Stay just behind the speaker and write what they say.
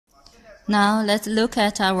Now let's look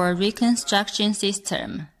at our reconstruction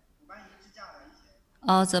system,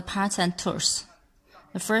 all the parts and tools.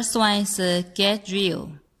 The first one is a gate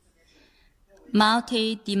drill,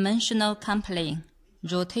 multi-dimensional coupling,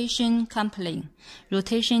 rotation coupling,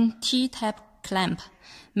 rotation T-type clamp,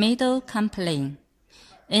 middle coupling,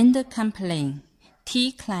 end coupling,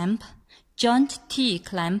 T-clamp, joint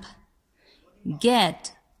T-clamp,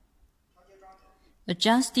 gate,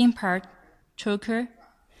 adjusting part, choker,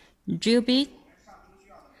 drill bit,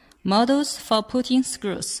 models for putting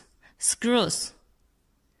screws,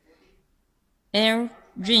 air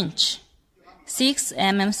wrench, 6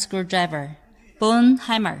 mm screwdriver, bone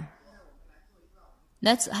hammer.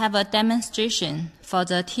 Let's have a demonstration for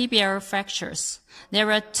the tibial fractures.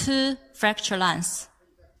 There are 2 fracture lines.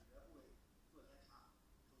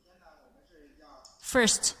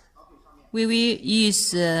 First, we will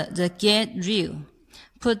use the gate drill.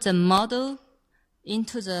 Put the model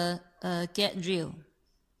into the gate drill.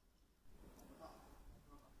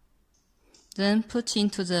 Then put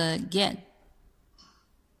into the gate.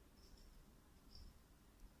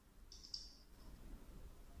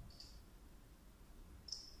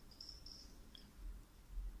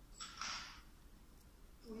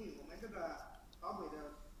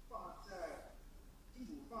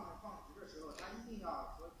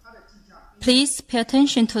 Please pay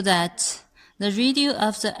attention to that. The radius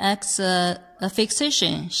of the X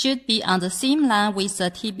fixation should be on the same line with the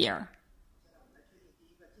tibia.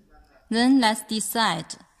 Then let's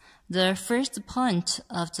decide the first point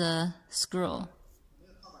of the screw.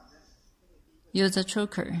 Use the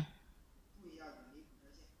choker.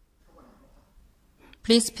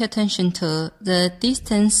 Please pay attention to the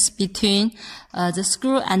distance between the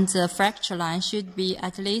screw and the fracture line should be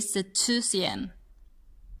at least 2 cm.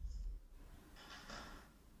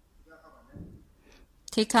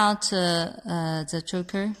 Take out the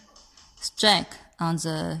choker, strike on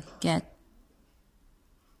the gate.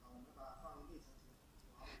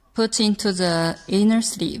 Put into the inner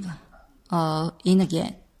sleeve or inner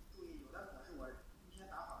gate.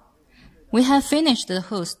 We have finished the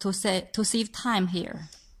hose to save time here.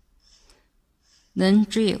 Then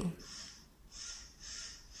drill.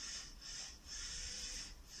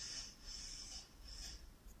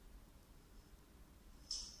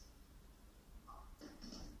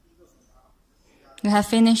 We have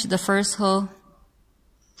finished the first hole.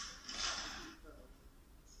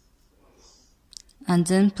 And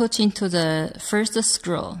then put into the first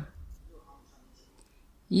screw.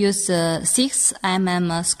 Use a 6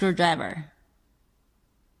 mm screwdriver.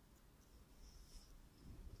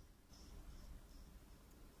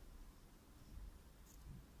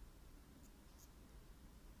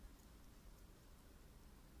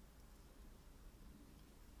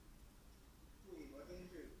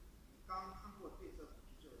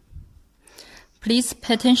 Please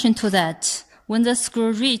pay attention to that. When the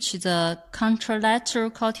screw reaches the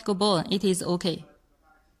contralateral cortical bone, it is okay.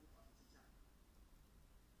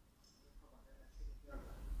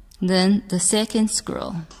 Then the second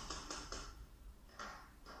screw.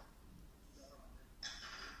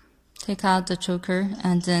 Take out the choker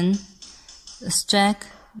and then strike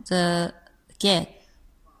the gate.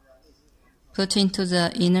 Put into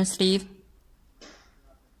the inner sleeve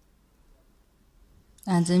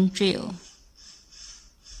and then drill.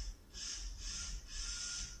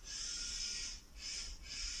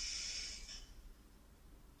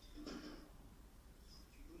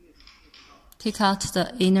 Take out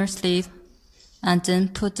the inner sleeve and then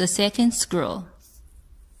put the second screw.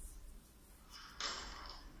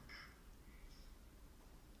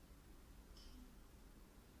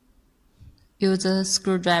 Use a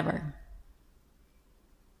screwdriver.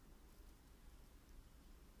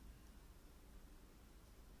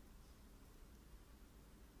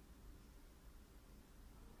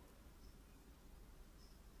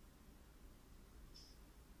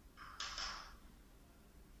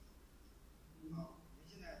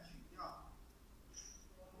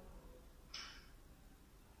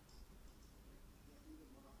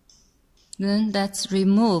 Then let's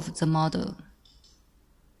remove the model.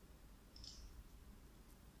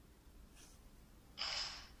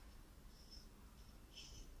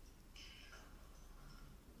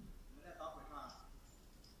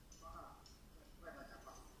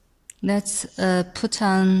 Let's put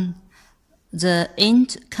on the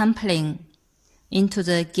end coupling into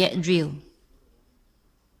the gate drill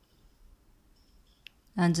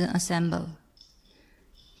and then assemble.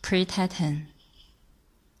 Pre-tighten.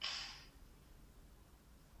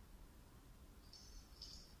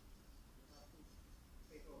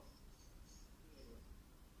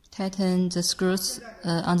 Tighten the screws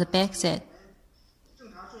on the back side.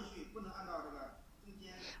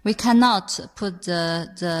 We cannot put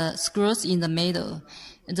the screws in the middle.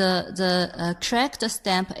 The correct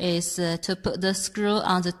step is to put the screw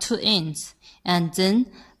on the two ends, and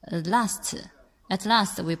then at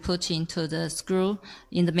last we put into the screw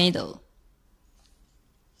in the middle.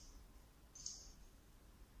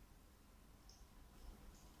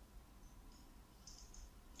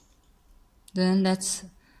 Then let's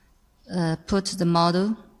put the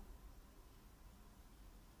model.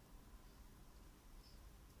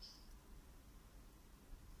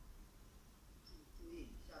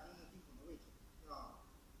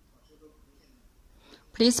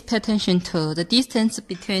 Please pay attention to the distance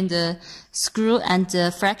between the screw and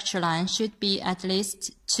the fracture line should be at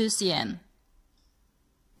least 2 cm.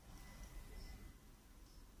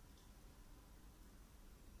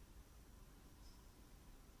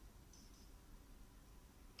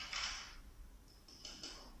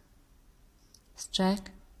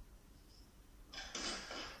 Strike.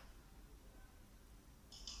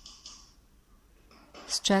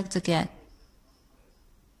 Strike the gap.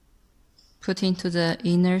 Put into the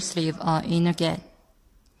inner sleeve or inner gap.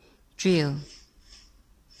 Drill.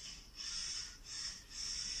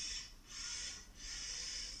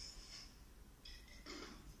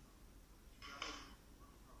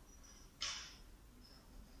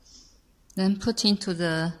 Then put into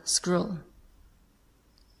the screw.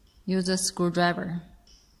 Use a screwdriver.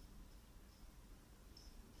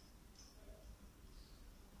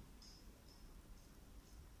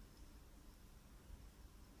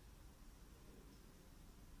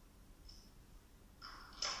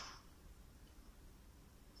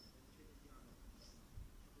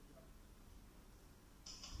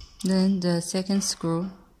 Then the second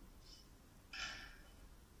screw.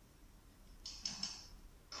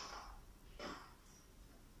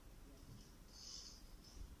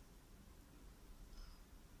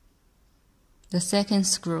 The second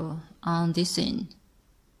screw on this end.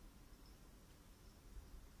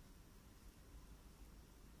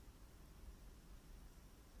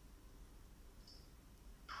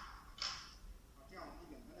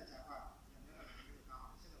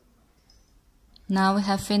 Now we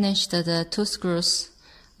have finished the two screws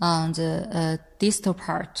on the distal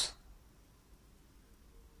part.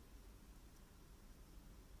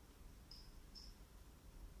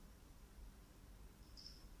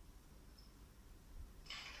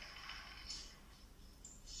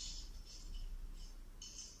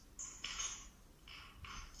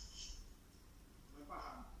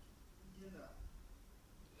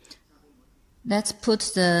 Let's put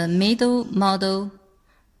the middle model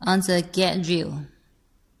on the gate drill.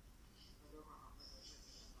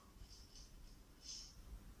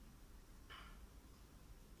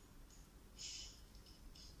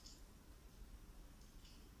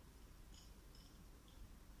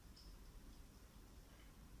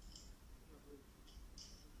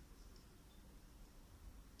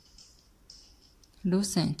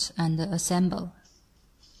 Loosen it and assemble.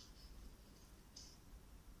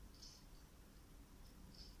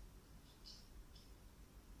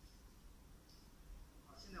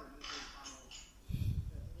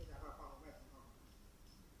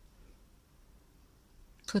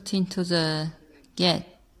 Put into the gate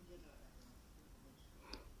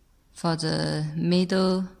for the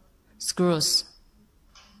middle screws.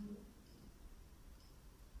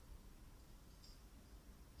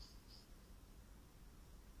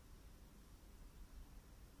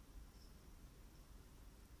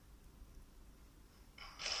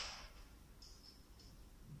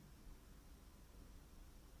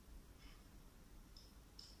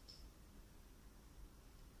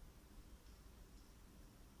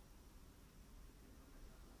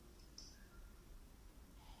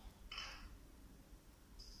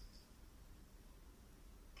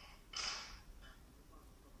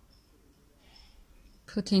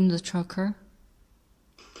 Put in the choker,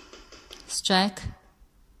 strike,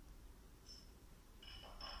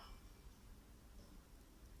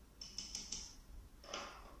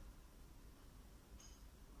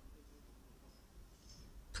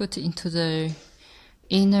 put into the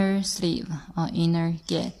inner sleeve or inner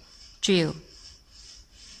gate, drill.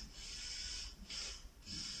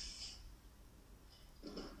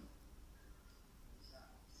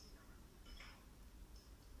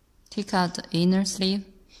 Take out the inner sleeve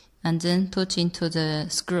and then put into the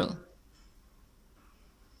screw.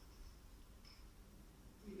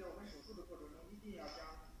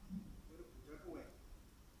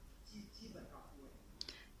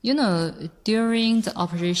 You know, during the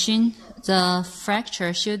operation, the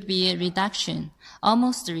fracture should be reduction,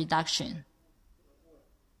 almost reduction.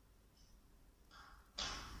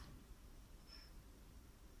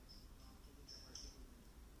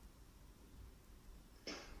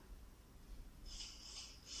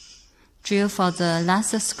 drill for the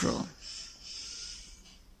last screw.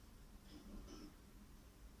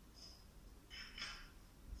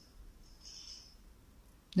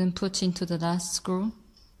 Then put into the last screw.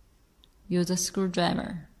 Use a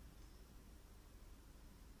screwdriver.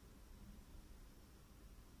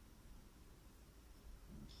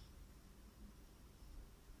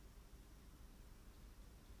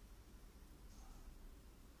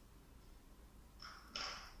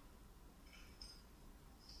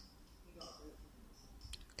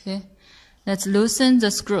 Okay, let's loosen the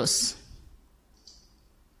screws.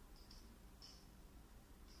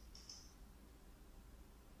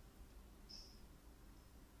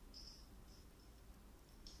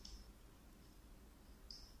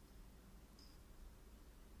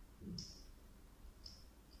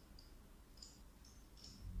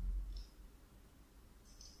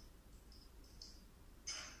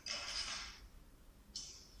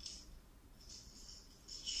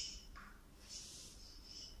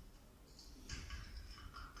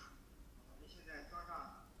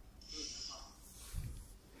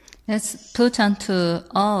 Let's put onto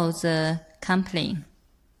all the coupling.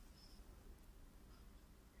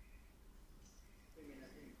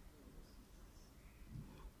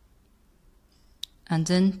 And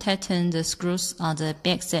then tighten the screws on the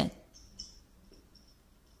back side.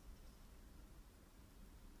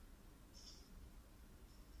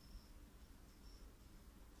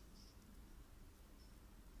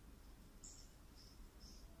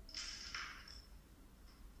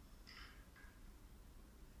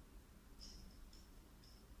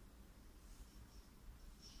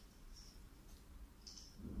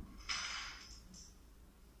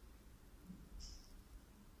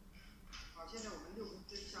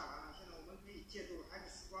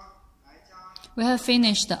 We have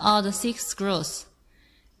finished all the 6 screws.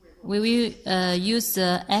 We will use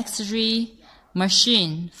the X-ray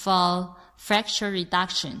machine for fracture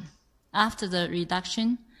reduction. After the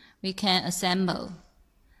reduction, we can assemble.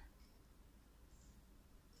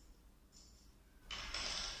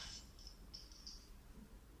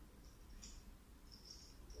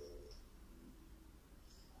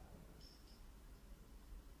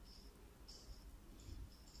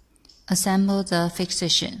 Assemble the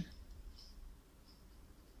fixation.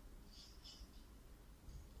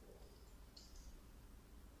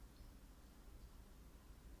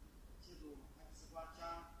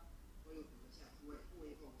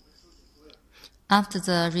 After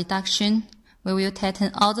the reduction, we will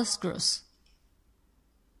tighten all the screws.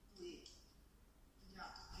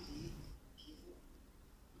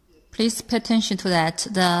 Please pay attention to that.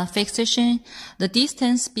 The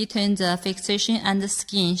distance between the fixation and the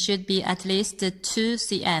skin should be at least 2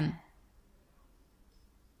 cm.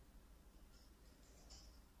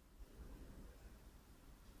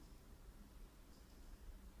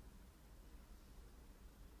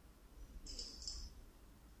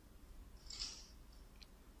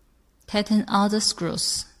 Tighten all the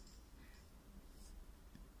screws.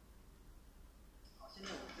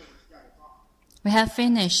 We have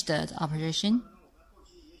finished the operation.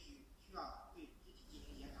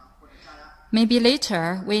 Maybe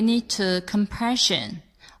later we need to compression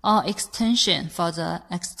or extension for the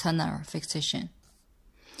external fixation.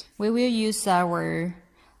 We will use our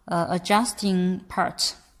adjusting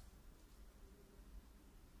part.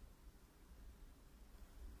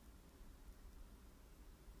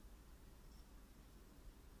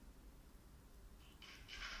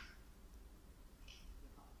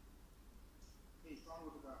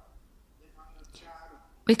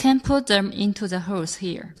 We can put them into the holes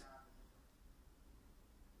here.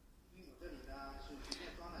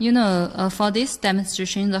 You know, for this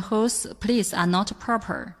demonstration, the holes placed are not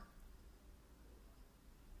proper.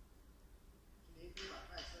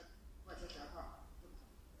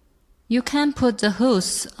 You can put the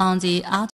holes on the outer